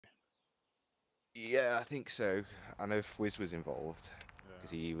Yeah, I think so. I know Fwiz was involved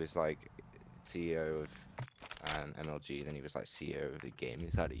because Yeah. he was like CEO of MLG, then he was like CEO of the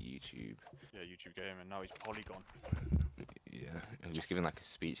gaming side of YouTube. Yeah, YouTube game, and now he's Polygon. Yeah, he was giving like a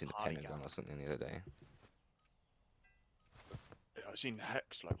speech in the Polygon. Pentagon or something the other day. Yeah, I seen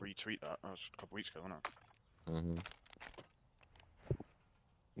Hex like retweet that. That was a couple weeks ago, wasn't Hmm.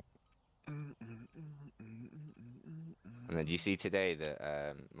 And then do you it? see today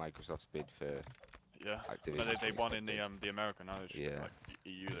that Microsoft's bid for Yeah. No, Activision to they be won in accepted? the American. Now it's Yeah, like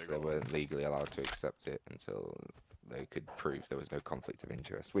EU. They so they got one. weren't legally allowed to accept it until they could prove there was no conflict of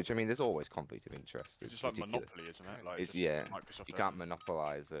interest. Which I mean, there's always conflict of interest. It's just It's like ridiculous. Monopoly, isn't it? Like It's just yeah, you Microsoft can't owns.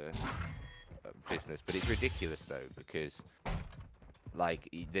 monopolize a business, but it's ridiculous though because like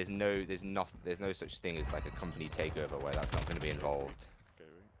there's no such thing as like a company takeover where that's not going to be Okay, weak. involved. Okay,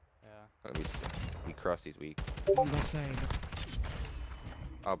 weak. Yeah. We cross these week. On that side.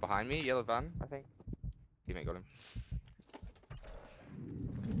 Oh, behind me, yellow van, I think. Teammate got him.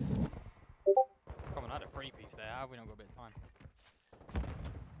 Come on, I had a free piece there. How have we not got a bit of time?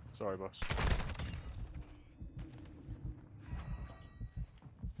 Sorry, boss.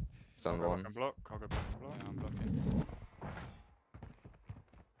 I'll Stun go back one. and block. I'll go back and block. Yeah, I'm blocking.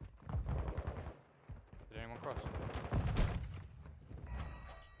 Did anyone cross?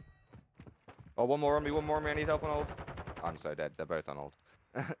 Oh, one more on me, I need help on hold. I'm so dead, they're both on hold.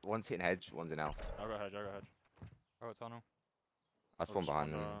 One's hitting hedge, one's in L. I'll go ahead. I'll go ahead. Oh, tunnel. I spawn just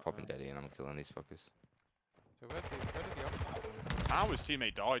behind them, wander, popping Daddy, and I'm killing these fuckers. So where did the options How his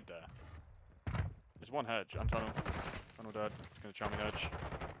teammate died there? There's one hedge and tunnel. Tunnel dead. He's gonna chow me hedge.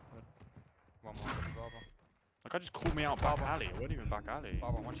 One more. Barber. Like I just called me out back alley. It wasn't even back alley.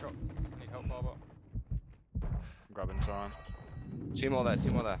 Barber, one shot. I need help, Barber. I'm grabbing time. Two more there,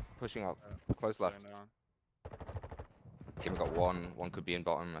 pushing up. Close left. Staying down. Team got one could be in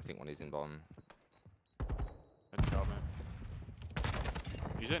bottom, I think one is in bottom. Headshot me.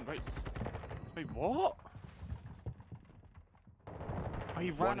 He's in. Wait. Wait. What? Oh, he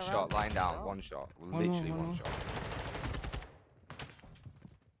ran One around. shot, lying down, Oh. one shot. more, Literally one one more. shot.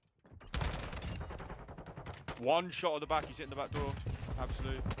 One shot at the back. He's hitting the back door.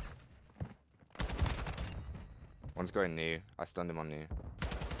 Absolute. One's going new. I stunned him on new.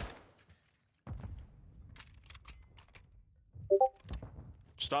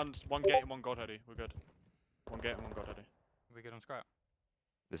 Stunned. One gate and one god heady. We're good. One gate and one god heady. Are we good on scrap?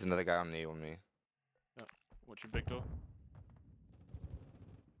 There's another guy on new on me. Watching big door.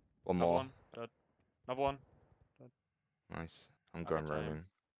 One Another more. one. Dead. Another one. Nice. I'm I going got time. roaming.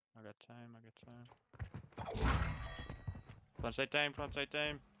 I got time. I got time. Front side time. Front side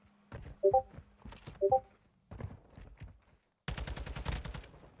time.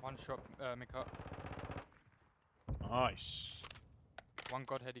 One shot, mid-cut. Nice. One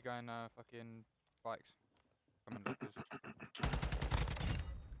god heady going, fucking bikes. Coming back.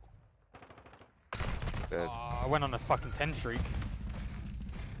 Dead. I went on a fucking 10 streak.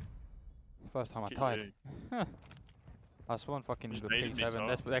 First time I Keep tied. moving. I spawned fucking Just the naded me, P7.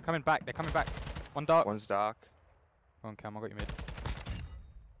 Tom. They're coming back. They're coming back. One dark. One's dark. Go on, Cam. I got you mid.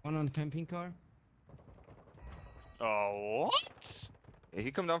 One on camping car. Oh, what? Did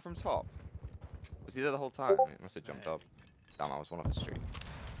he come down from top? Was he there the whole time? He must have jumped up. Damn, I was one off the street.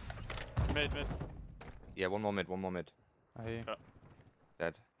 Mid, mid. Yeah, one more mid. I hear you.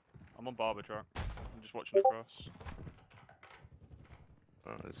 Dead. I'm on barber truck. I'm just watching across.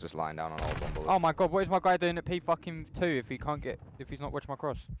 It's just lying down on all one bullet. Oh my god, what is my guy doing at P fucking 2 if he can't get, if he's not watching my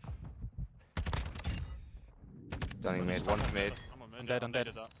cross? Stunning mid, one's mid. I'm on mid. I'm yeah, dead, I I'm dead.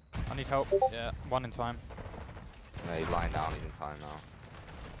 naded that. I need help. Yeah, one in time. No, he's lying down, he's in time now.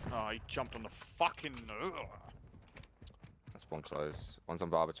 Oh, he jumped on the fucking. That's one close. One's on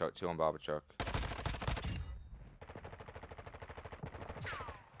barber truck, two on barber truck.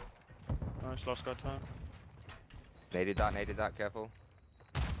 Nice, lost guard time. Naded that, careful.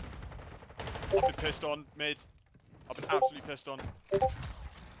 I've been pissed on, mid. I've been absolutely pissed on.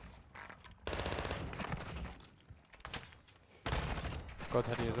 God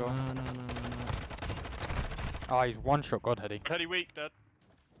heady as No, well. no, no, no, no. Oh, he's one shot God heady. Heady weak, dead.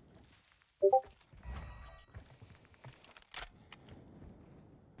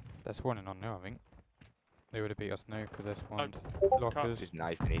 They're spawning on new, I think. They would have beat us new because they're spawned cut. lockers. Just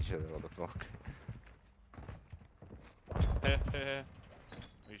knifing each other, what the fuck. Here.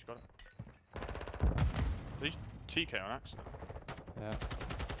 Oh, he's got it. These TK on accident. Yeah.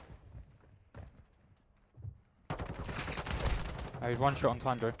 Oh, he's one shot on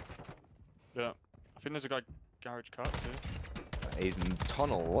time, Joe. Yeah. I think there's a guy garage cut too. He's in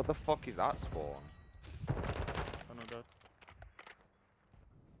tunnel, what the fuck is that spawn? Tunnel dead.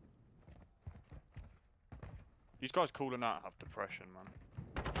 These guys calling out have depression,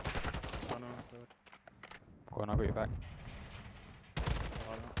 man. Tunnel, dead. Go on, I'll got your back.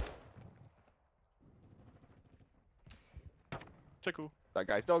 Tickle. That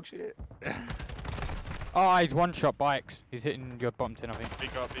guy's dog shit. Oh, he's one shot bikes. He's hitting your bottom tin, I think.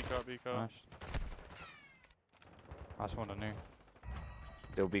 Beak up, beak up, beak up. Nice. That's one I knew.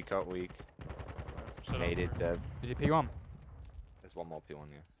 Still be cut weak. Set up. Naded dead. Is he P1? There's one more P1,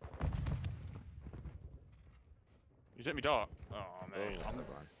 yeah. He's hit me dark. Oh, mate. Oh, I'm that's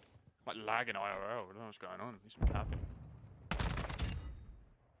fine. like lagging IRL. I don't know what's going on. He's some capping.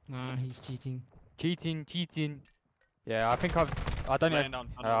 Nah, he's cheating. Cheating. Yeah, I think I don't know. Laying down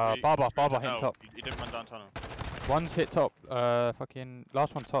tunnel. Barber hit No, top. He didn't run down tunnel. One's hit top. Fucking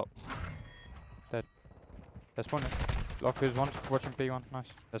last one top. Dead. There's one. Lockers. One's watching B1. Nice.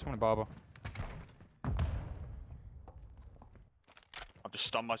 There's one in Barber. I've just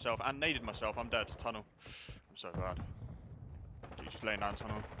stunned myself and naded myself. I'm dead. Tunnel. I'm so bad. He's just laying down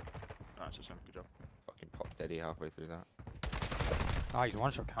tunnel. Nice, that's him. Good job. Fucking popped Eddie halfway through that. Ah, he's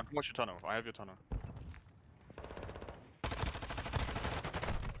one shot. I can watch your tunnel. I have your tunnel.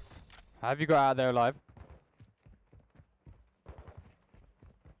 Have you got out of there alive?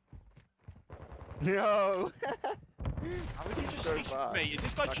 No! How would you just so he's- bad. Mate, is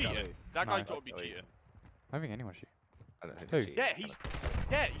this guy That cheating? guy. That No. guy's got to be That guy. cheating. I don't think anyone shoot. I don't think Who? it's cheating.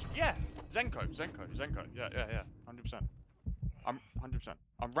 Yeah. Zenko. 100%. I'm 100%.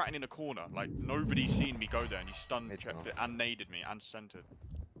 I'm ratting in a corner, like nobody's seen me go there, and he stunned, Mid checked tunnel. it, and naded me, and centered.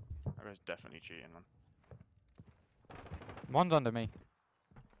 That guy's definitely cheating, man. One's under me.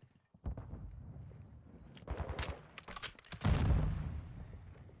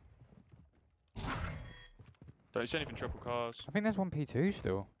 Don't see anything triple cars. I think there's one P2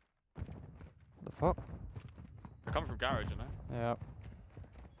 still. What the fuck? They're coming from garage, aren't they? Yeah.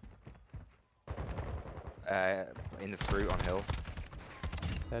 In the fruit on hill.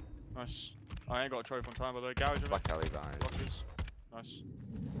 Nice. I ain't got a trophy on time, by the way. Garage, Black alley behind. lockers. Nice.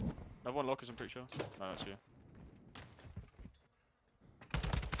 Another one lockers, I'm pretty sure. No, that's you.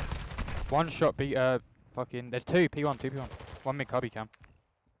 One shot B. Fucking. There's two P1. One mid cubby cam.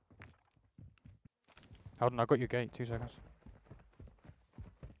 Hold on, I got your gate. 2 seconds.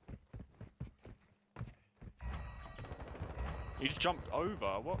 He just jumped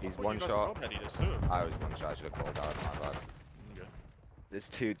over. What? I He's thought one you guys shot. were top-heady, there's two of them. I was one shot, I should have called out, my bad. Okay. There's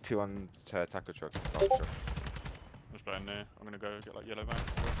two on taco truck. Taco truck. Just playing there. I'm gonna go get like yellow van.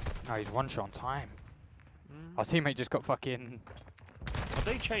 Oh, he's one shot on time. Mm. Our teammate just got fucking. Have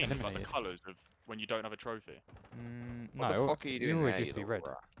they changed like the Eliminated. colours of when you don't have a trophy? What No, the fuck are you doing always there, used you to be little red.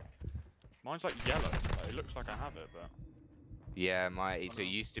 rat? Mine's like yellow. Like, it looks like I have it, but Yeah, so know. it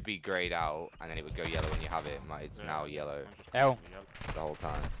used to be greyed out, and then it would go yellow when you have it. It's yeah, now yellow mine's just L. constantly yellow. the whole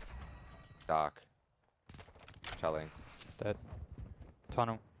time. Dark. Telling.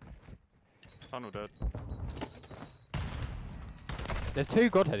 Tunnel. Tunnel dead. There's two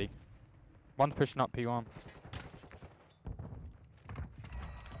Godheady. One's pushing up P1.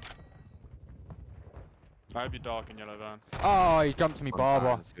 I have your dark and yellow van. Oh, he jumped to me, One Barber.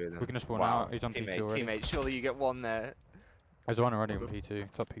 time, two of them. We're gonna spawn Wow. out. He's on P2 Teammate, already. teammate, surely you get one there. There's one already on P2.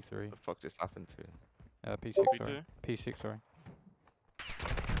 Top P3. What the fuck just happened to him? P6, sorry. P6, sorry.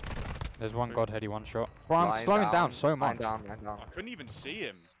 There's one Okay. Godheady one shot. Bro, I'm Lying slowing down so lying much. down, lying down. I couldn't even see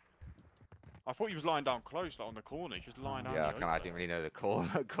him. I thought he was lying down close, like on the corner. He's just lying down. Yeah, in the I open. didn't really know the call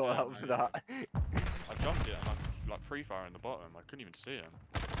call Yeah, out for no, that. I jumped it and I like free fire in the bottom. I couldn't even see him.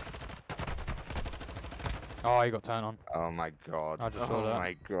 Oh, he got turned on. Oh my god. I just oh saw that.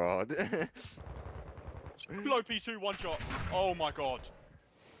 my god. Low P2, one shot. Oh my god.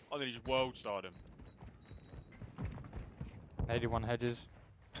 I think he just world starred him. 81 hedges.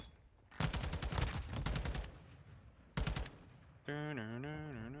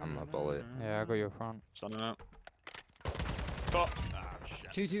 I'm a bullet. Yeah, I got your front. Stunning up. Top. Ah,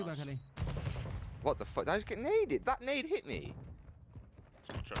 shit. 2-2 Nice. back alley. What the fuck? Did I just get naded? That nade hit me. It's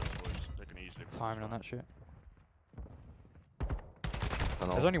not chosen, boys. They can easily win Timing this on fight. that shit.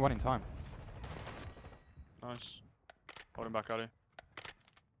 Tunnel. There's only one in time. Nice. Holding back, Ali.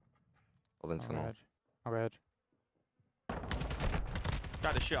 Well, then I'll go tunnel. edge. I'll go edge.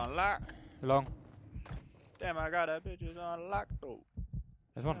 Got the shit on lock. Long. Damn, I got that bitches on lock though.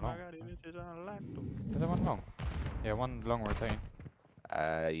 There's one Damn, long. I got these bitches on lock though. Is there one long? Yeah, one long rotain.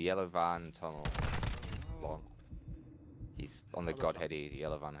 Yellow van tunnel. Long. He's on the Oh, god that's heady,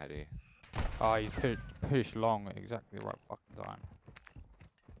 yellow van heady. Oh, he's pushed long at exactly the right fucking time.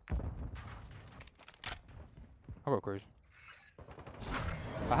 I got a cruise.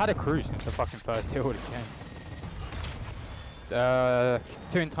 I had a cruise since the fucking first hill of the game.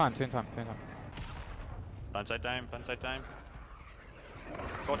 Two in time. Fan side time, fan side time.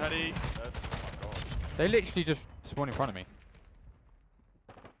 God, Hedy. Oh my god. They literally just spawn in front of me.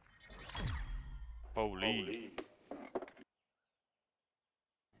 Holy.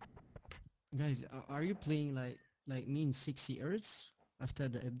 Guys, are you playing like me in 60 Hz after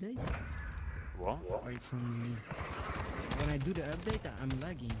the update? What? Or it's only me? When I do the update, I'm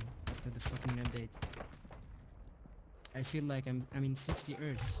lagging after the fucking update. I feel like I'm in 60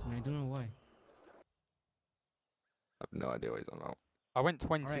 Hz, and I don't know why. I have no idea what he's on about. I went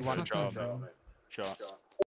Alright, 21. fuck off, bro. Shot.